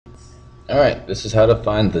Alright, this is how to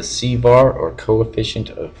find the Cvar, or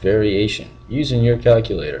coefficient of variation, using your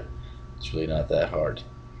calculator. It's really not that hard.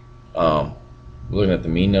 Looking at the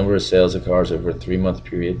mean number of sales of cars over a 3-month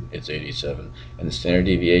period, it's 87. And the standard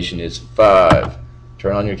deviation is 5.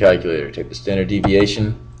 Turn on your calculator, take the standard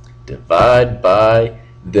deviation, divide by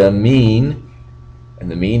the mean, and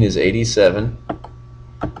the mean is 87.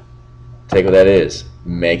 Take what that is,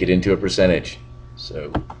 make it into a percentage.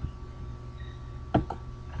 So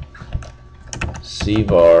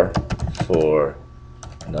Cvar for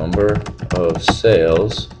number of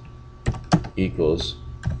sales equals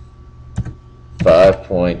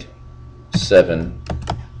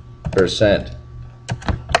 5.7%.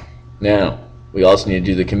 Now, we also need to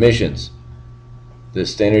do the commissions. The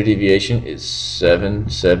standard deviation is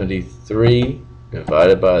 773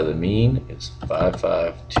 divided by the mean is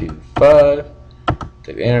 5525.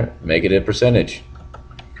 Take the enter, make it a percentage.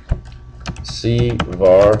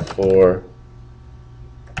 Cvar for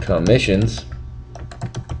commissions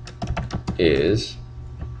is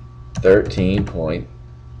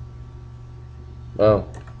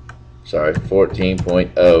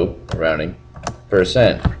 14.0 rounding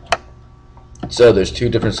percent. So there's two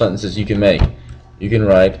different sentences you can make. You can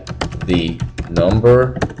write the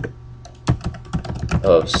number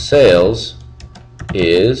of sales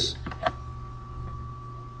is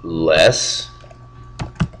less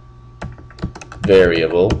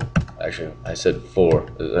variable. Actually, I said 4.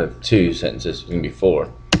 I have 2 sentences. It can be 4.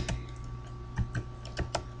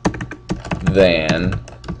 Than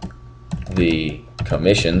the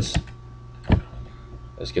commissions.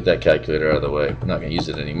 Let's get that calculator out of the way. I'm not going to use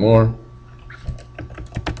it anymore.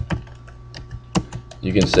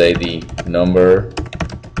 You can say the number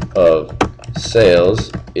of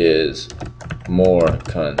sales is more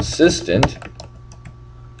consistent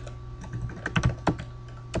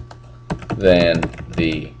than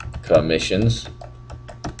the commissions.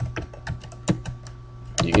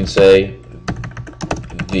 You can say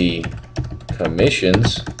the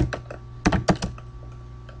commissions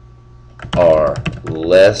are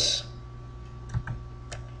less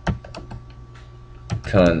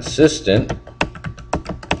consistent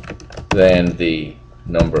than the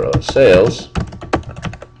number of sales.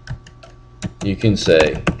 You can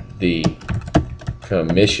say the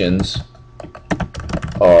commissions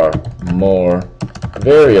are more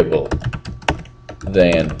variable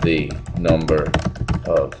than the number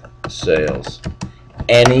of sales.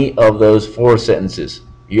 Any of those 4 sentences,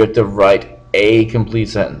 you have to write a complete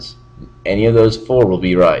sentence. Any of those 4 will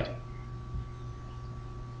be right.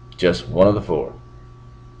 Just one of the 4.